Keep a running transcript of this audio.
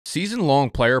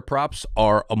Season-long player props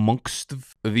are amongst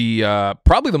the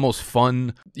probably the most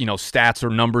fun, stats or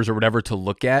numbers or whatever to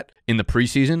look at in the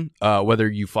preseason. Whether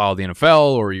you follow the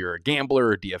NFL or you're a gambler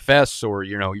or DFS or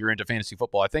you're into fantasy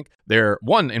football, I think they're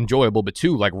one enjoyable, but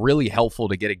two like really helpful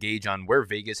to get a gauge on where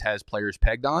Vegas has players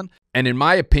pegged on. And in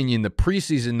my opinion, the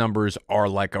preseason numbers are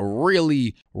like a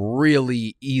really,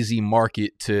 really easy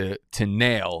market to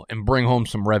nail and bring home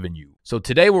some revenue. So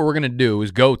today what we're going to do is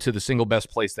go to the single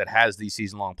best place that has these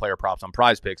season-long player props on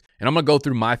PrizePicks, and I'm going to go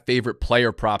through my favorite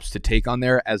player props to take on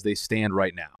there as they stand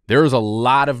right now. There's a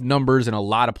lot of numbers and a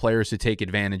lot of players to take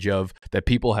advantage of that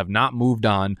people have not moved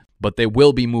on, but they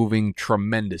will be moving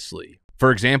tremendously.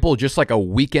 For example, just like a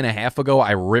week and a half ago,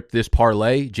 I ripped this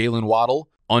parlay, Jalen Waddle,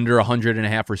 under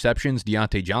 100.5 receptions,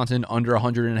 Deontay Johnson under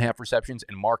 100.5 receptions,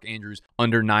 and Mark Andrews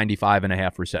under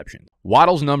 95.5 receptions.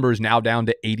 Waddle's number is now down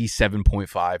to 87.5,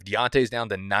 Deontay's down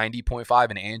to 90.5,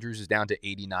 and Andrews is down to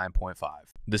 89.5.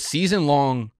 The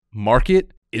season-long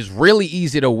market is really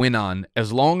easy to win on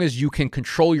as long as you can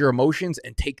control your emotions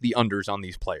and take the unders on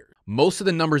these players. Most of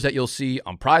the numbers that you'll see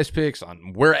on PrizePicks,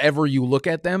 on wherever you look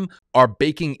at them, are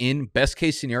baking in best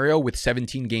case scenario with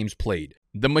 17 games played.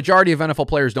 The majority of NFL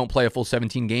players don't play a full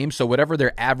 17 games, so whatever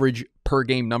their average per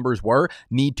game numbers were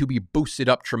need to be boosted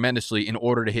up tremendously in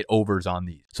order to hit overs on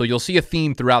these. So you'll see a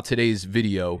theme throughout today's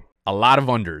video, a lot of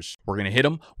unders. We're going to hit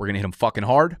them. We're going to hit them fucking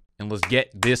hard, and let's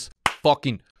get this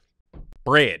fucking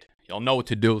bread. Y'all know what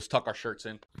to do. Let's tuck our shirts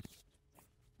in.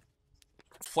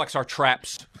 Flex our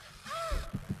traps.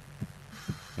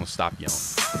 We'll stop yelling.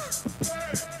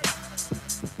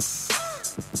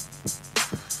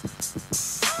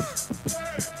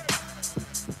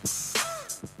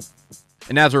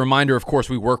 And as a reminder, of course,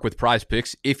 we work with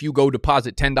PrizePicks. If you go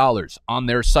deposit $10 on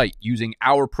their site using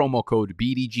our promo code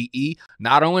BDGE,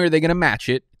 not only are they going to match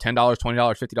it, $10, $20,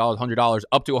 $50, $100,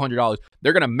 up to $100,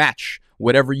 they're going to match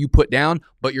whatever you put down,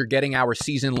 but you're getting our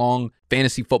season-long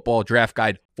fantasy football draft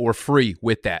guide for free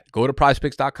with that. Go to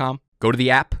prizepicks.com, go to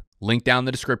the app, link down in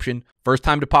the description.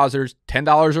 First-time depositors,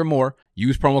 $10 or more,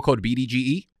 use promo code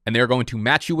BDGE, and they're going to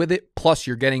match you with it. Plus,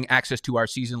 you're getting access to our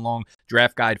season-long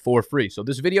draft guide for free. So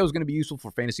this video is going to be useful for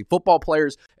fantasy football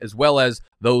players as well as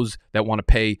those that want to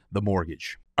pay the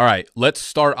mortgage. All right, let's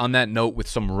start on that note with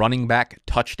some running back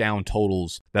touchdown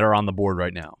totals that are on the board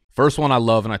right now. First one I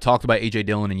love, and I talked about A.J.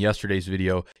 Dillon in yesterday's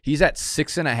video. He's at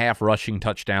 6.5 rushing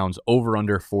touchdowns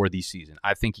over-under for the season.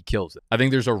 I think he kills it. I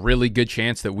think there's a really good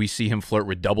chance that we see him flirt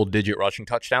with double-digit rushing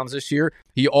touchdowns this year.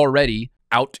 He already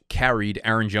out-carried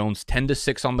Aaron Jones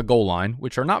 10-6 on the goal line,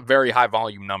 which are not very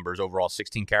high-volume numbers overall,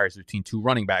 16 carries between two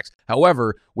running backs.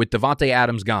 However, with Davante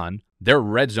Adams gone, their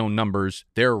red zone numbers,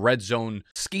 their red zone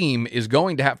scheme is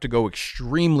going to have to go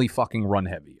extremely fucking run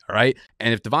heavy, all right?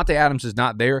 And if Davante Adams is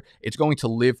not there, it's going to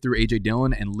live through A.J.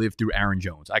 Dillon and live through Aaron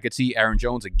Jones. I could see Aaron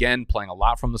Jones, again, playing a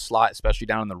lot from the slot, especially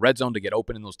down in the red zone to get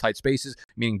open in those tight spaces,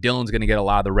 meaning Dillon's going to get a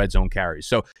lot of the red zone carries.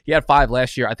 So he had 5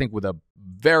 last year, I think, with a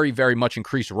very, very much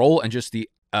increased role, and just the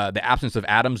absence of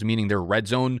Adams, meaning their red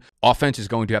zone offense is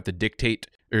going to have to dictate,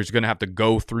 or is going to have to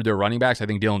go through their running backs. I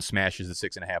think Dillon smashes the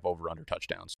 6.5 over-under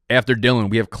touchdowns. After Dillon,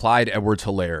 we have Clyde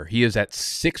Edwards-Helaire. He is at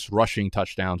 6 rushing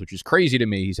touchdowns, which is crazy to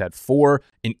me. He's had 4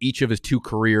 in each of his 2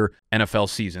 career NFL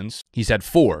seasons. He's had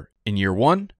 4 in year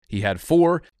 1. He had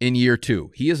 4 in year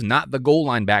 2. He is not the goal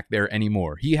line back there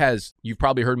anymore. He has, you've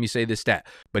probably heard me say this stat,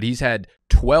 but he's had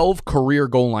 12 career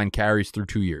goal line carries through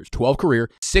 2 years. 12 career.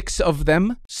 6 of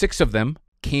them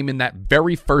came in that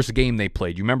very first game they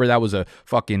played. You remember that was a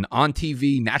fucking on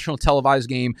TV, national televised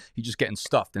game. He just getting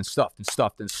stuffed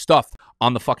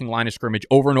on the fucking line of scrimmage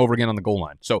over and over again on the goal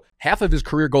line. So half of his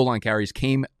career goal line carries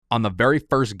came on the very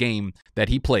first game that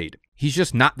he played. He's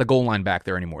just not the goal line back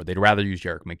there anymore. They'd rather use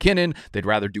Jerick McKinnon. They'd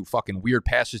rather do fucking weird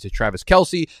passes to Travis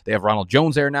Kelce. They have Ronald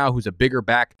Jones there now, who's a bigger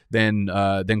back than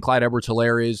Clyde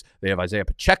Edwards-Helaire is. They have Isaiah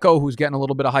Pacheco, who's getting a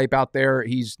little bit of hype out there.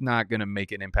 He's not going to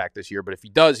make an impact this year, but if he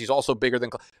does, he's also bigger than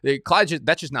Clyde.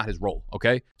 That's just not his role,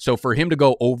 okay? So for him to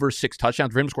go over 6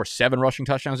 touchdowns, for him to score 7 rushing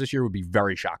touchdowns this year would be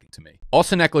very shocking to me.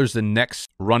 Austin Eckler's the next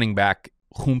running back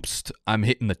I'm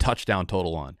hitting the touchdown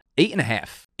total on.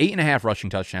 8.5 rushing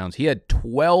touchdowns. He had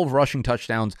 12 rushing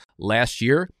touchdowns last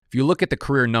year. If you look at the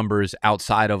career numbers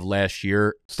outside of last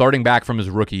year, starting back from his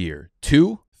rookie year,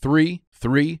 2, 3,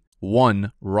 3,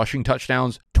 1 rushing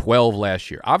touchdowns, 12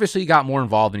 last year. Obviously, he got more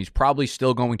involved, and he's probably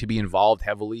still going to be involved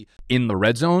heavily in the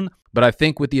red zone. But I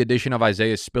think with the addition of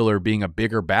Isaiah Spiller being a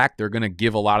bigger back, they're going to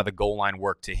give a lot of the goal line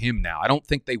work to him now. I don't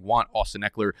think they want Austin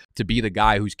Eckler to be the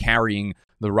guy who's carrying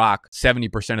the rock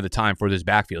 70% of the time for this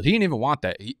backfield. He didn't even want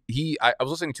that. I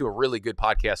was listening to a really good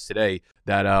podcast today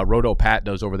that Roto Pat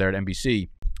does over there at NBC,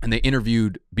 and they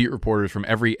interviewed beat reporters from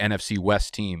every NFC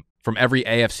West team. from every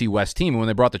AFC West team. And when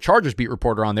they brought the Chargers beat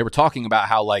reporter on, they were talking about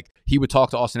how like he would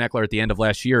talk to Austin Eckler at the end of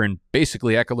last year, and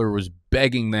basically Eckler was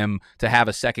begging them to have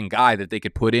a second guy that they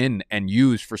could put in and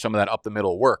use for some of that up the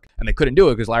middle work. And they couldn't do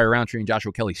it because Larry Roundtree and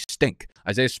Joshua Kelly stink.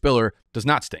 Isaiah Spiller does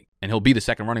not stink, and he'll be the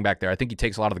second running back there. I think he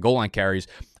takes a lot of the goal line carries.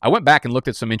 I went back and looked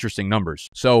at some interesting numbers.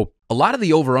 So a lot of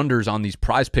the over-unders on these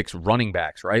PrizePicks running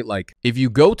backs, right? Like if you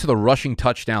go to the rushing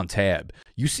touchdown tab,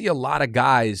 you see a lot of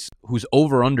guys whose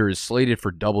over-under is slated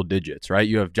for double digits, right?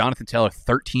 You have Jonathan Taylor,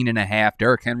 13.5,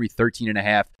 Derrick Henry,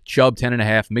 13.5, Chubb,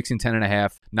 10.5, Mixon,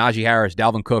 10.5, Najee Harris,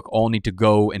 Dalvin Cook all need to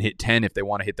go and hit 10 if they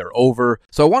want to hit their over.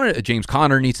 So I wanted, James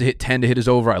Conner needs to hit 10 to hit his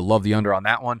over. I love the under on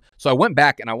that one. So I went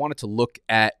back and I wanted to look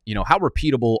at, how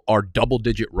repeatable are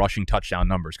double-digit rushing touchdown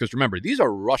numbers. Because remember, these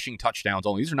are rushing touchdowns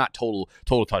only. These are not total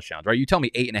touchdowns, right? You tell me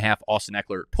 8.5 Austin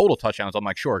Eckler total touchdowns, I'm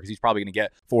like, sure, because he's probably going to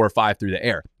get 4 or 5 through the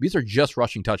air. These are just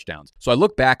rushing touchdowns. So I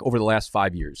look back over the last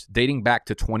 5 years, dating back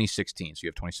to 2016. So you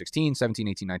have 2016, 17,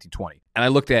 18, 19, 20. And I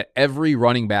looked at every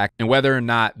running back and whether or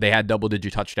not they had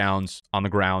double-digit touchdowns on the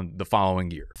ground the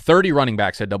following year. 30 running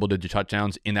backs had double-digit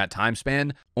touchdowns in that time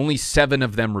span. Only 7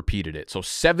 of them repeated it. So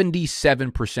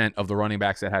 77% of the running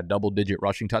backs that had double-digit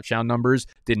rushing touchdown numbers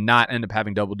did not end up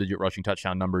having double-digit rushing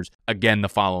touchdown numbers again the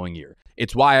following year.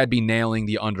 It's why I'd be nailing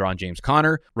the under on James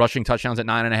Conner, rushing touchdowns at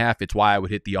 9.5. It's why I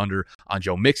would hit the under on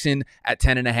Joe Mixon at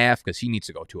 10.5 because he needs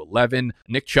to go to 11.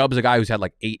 Nick Chubb's a guy who's had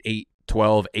like 8-8.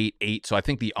 12, 8-8. So I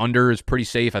think the under is pretty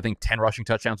safe. I think 10 rushing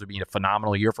touchdowns would be a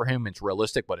phenomenal year for him. It's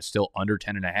realistic, but it's still under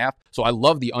 10.5. So I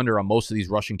love the under on most of these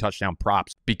rushing touchdown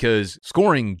props because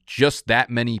scoring just that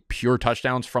many pure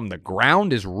touchdowns from the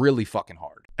ground is really fucking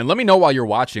hard. And let me know while you're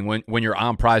watching, when you're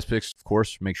on PrizePicks, of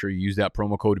course, make sure you use that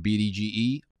promo code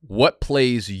BDGE. What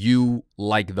plays you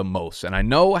like the most? And I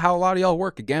know how a lot of y'all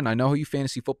work. Again, I know how you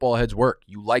fantasy football heads work.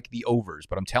 You like the overs,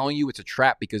 but I'm telling you it's a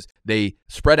trap because they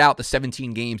spread out the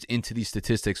 17 games into these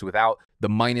statistics without the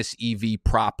minus EV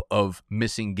prop of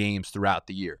missing games throughout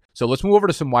the year. So let's move over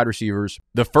to some wide receivers.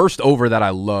 The first over that I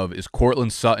love is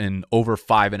Courtland Sutton over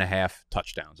 5.5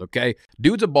 touchdowns, okay?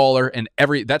 Dude's a baller, and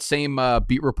that same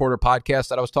Beat Reporter podcast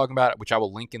that I was talking about, which I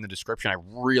will link in the description, I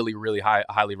really, really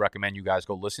highly recommend you guys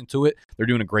go listen to it. They're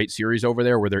doing a great series over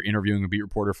there where they're interviewing a beat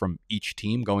reporter from each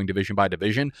team, going division by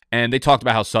division, and they talked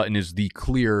about how Sutton is the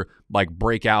clear,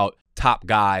 breakout top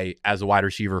guy as a wide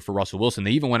receiver for Russell Wilson.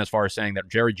 They even went as far as saying that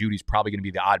Jerry Jeudy's probably going to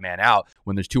be the odd man out.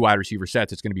 When there's 2 wide receiver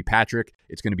sets, it's going to be Patrick,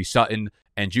 it's going to be Sutton,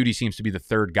 and Jeudy seems to be the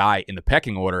third guy in the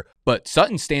pecking order. But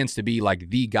Sutton stands to be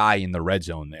the guy in the red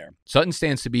zone there. Sutton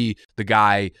stands to be the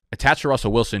guy attached to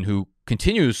Russell Wilson who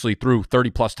continuously threw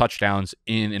 30-plus touchdowns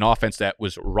in an offense that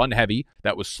was run-heavy,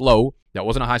 that was slow, that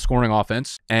wasn't a high-scoring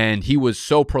offense, and he was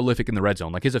so prolific in the red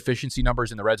zone. His efficiency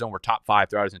numbers in the red zone were top 5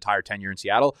 throughout his entire tenure in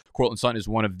Seattle. Courtland Sutton is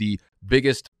one of the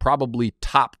biggest, probably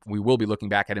top, we will be looking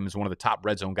back at him as one of the top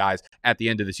red zone guys at the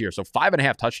end of this year. So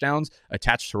 5.5 touchdowns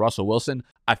attached to Russell Wilson,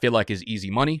 I feel like is easy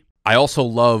money. I also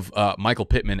love Michael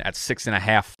Pittman at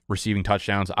 6.5 receiving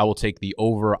touchdowns. I will take the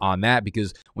over on that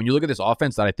because when you look at this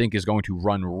offense that I think is going to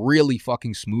run really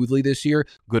fucking smoothly this year,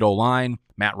 good O-line,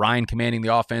 Matt Ryan commanding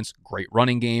the offense, great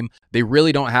running game. They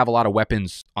really don't have a lot of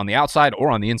weapons on the outside or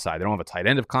on the inside. They don't have a tight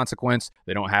end of consequence.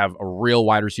 They don't have a real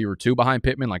wide receiver 2 behind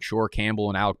Pittman. Sure, Campbell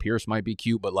and Alec Pierce might be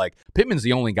cute, but Pittman's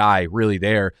the only guy really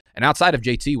there. And outside of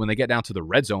JT, when they get down to the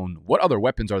red zone, what other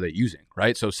weapons are they using,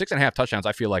 right? So 6.5 touchdowns,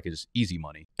 I feel like is easy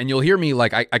money. And you'll hear me,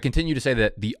 I continue to say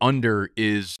that the under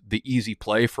is the easy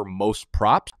play for most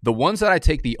props. The ones that I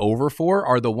take the over for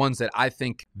are the ones that I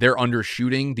think they're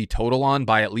undershooting the total on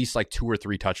by at least 2 or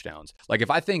 3 touchdowns.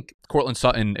 If I think Courtland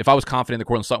Sutton, if I was confident that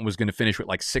Courtland Sutton was going to finish with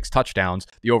 6 touchdowns,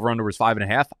 the over-under was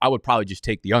 5.5, I would probably just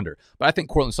take the under. But I think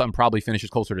Courtland Sutton probably finishes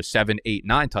closer to 7, 8,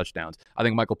 9 touchdowns. I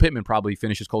think Michael Pittman probably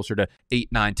finishes closer to 8,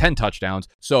 9, 10 touchdowns.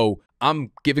 So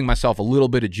I'm giving myself a little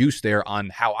bit of juice there on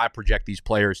how I project these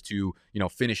players to,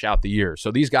 finish out the year.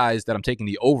 So these guys that I'm taking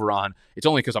the over on, it's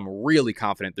only because I'm really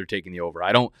confident they're taking the over.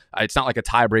 It's not like a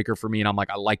tiebreaker for me and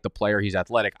I like the player, he's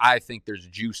athletic. I think there's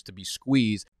juice to be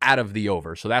squeezed out of the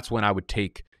over. So that's when I would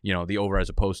take, the over as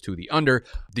opposed to the under.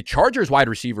 The Chargers wide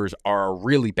receivers are a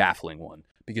really baffling one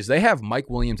because they have Mike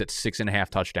Williams at 6.5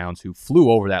 touchdowns, who flew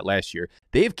over that last year.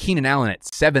 They have Keenan Allen at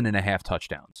 7.5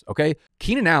 touchdowns, okay?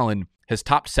 Keenan Allen has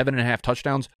topped 7.5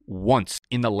 touchdowns once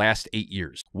in the last 8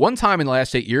 years. One time in the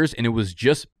last 8 years, and it was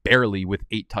just barely with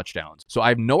 8 touchdowns. So I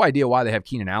have no idea why they have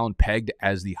Keenan Allen pegged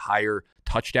as the higher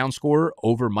touchdown scorer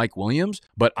over Mike Williams,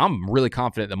 but I'm really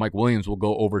confident that Mike Williams will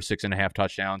go over 6.5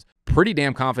 touchdowns. Pretty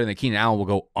damn confident that Keenan Allen will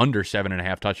go under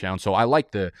 7.5 touchdowns. So I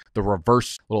like the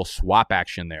reverse little swap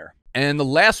action there. And the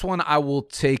last one I will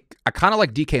take, I kind of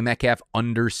like DK Metcalf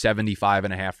under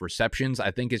 75.5 receptions.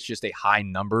 I think it's just a high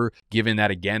number, given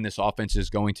that, again, this offense is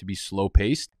going to be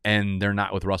slow-paced, and they're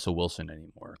not with Russell Wilson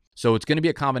anymore. So it's going to be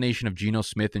a combination of Geno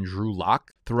Smith and Drew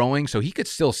Lock throwing, so he could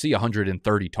still see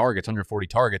 130 targets, 140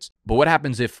 targets. But what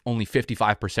happens if only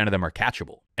 55% of them are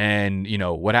catchable? And, you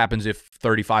know, what happens if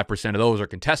 35% of those are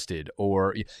contested?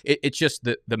 Or it's just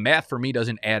the math for me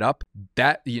doesn't add up.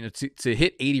 That, you know, to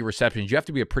hit 80 receptions, you have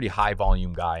to be a pretty high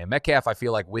volume guy. And Metcalf, I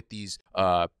feel like with these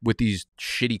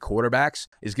shitty quarterbacks,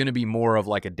 is going to be more of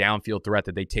like a downfield threat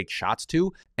that they take shots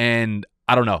to. And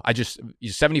I don't know.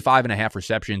 75.5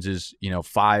 receptions is, you know,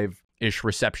 5-ish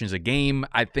receptions a game.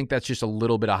 I think that's just a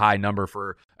little bit of high number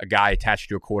for a guy attached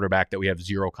to a quarterback that we have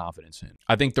zero confidence in.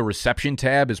 I think the reception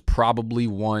tab is probably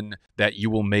one that you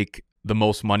will make the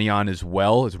most money on as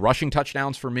well. Is rushing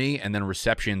touchdowns for me, and then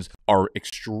receptions are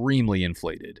extremely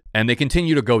inflated. And they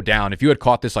continue to go down. If you had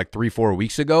caught this like 3-4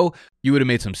 weeks ago, you would have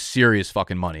made some serious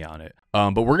fucking money on it.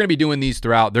 But we're going to be doing these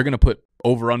throughout. They're going to put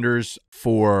over-unders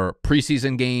for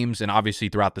preseason games and obviously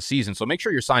throughout the season. So make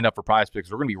sure you're signed up for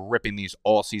PrizePicks. We're going to be ripping these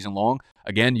all season long.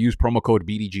 Again, use promo code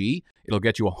BDGE. It'll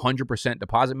get you a 100%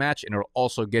 deposit match, and it'll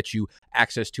also get you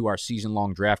access to our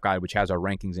season-long draft guide, which has our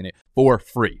rankings in it for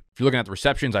free. If you're looking at the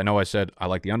receptions, I know I said I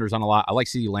like the unders on a lot. I like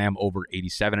CeeDee Lamb over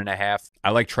 87.5. I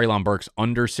like Treylon Burks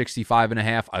under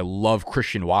 65.5. I love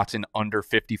Christian Watson under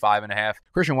 55.5.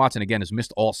 Christian Watson, again, has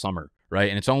missed all summer, right?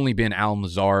 And it's only been Allen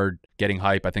Lazard getting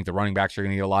hype. I think the running backs are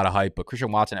going to get a lot of hype, but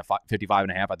Christian Watson at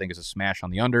 55.5, I think is a smash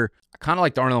on the under. I kind of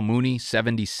like Darnell Mooney,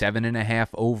 77.5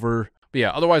 over. But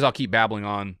yeah, otherwise I'll keep babbling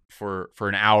on for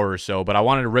an hour or so, but I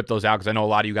wanted to rip those out because I know a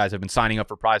lot of you guys have been signing up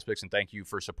for PrizePicks, and thank you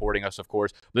for supporting us, of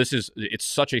course. It's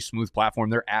such a smooth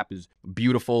platform. Their app is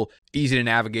beautiful, easy to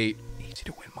navigate, easy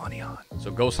to win money on.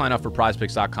 So go sign up for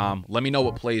prizepicks.com. Let me know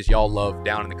what plays y'all love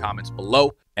down in the comments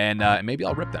below. And maybe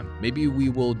I'll rip them. Maybe we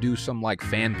will do some like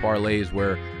fan parlays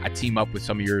where I team up with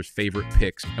some of your favorite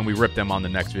picks and we rip them on the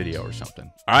next video or something.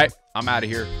 All right, I'm out of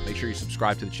here. Make sure you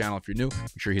subscribe to the channel if you're new.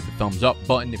 Make sure you hit the thumbs up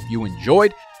button if you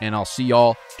enjoyed. And I'll see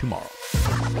y'all tomorrow.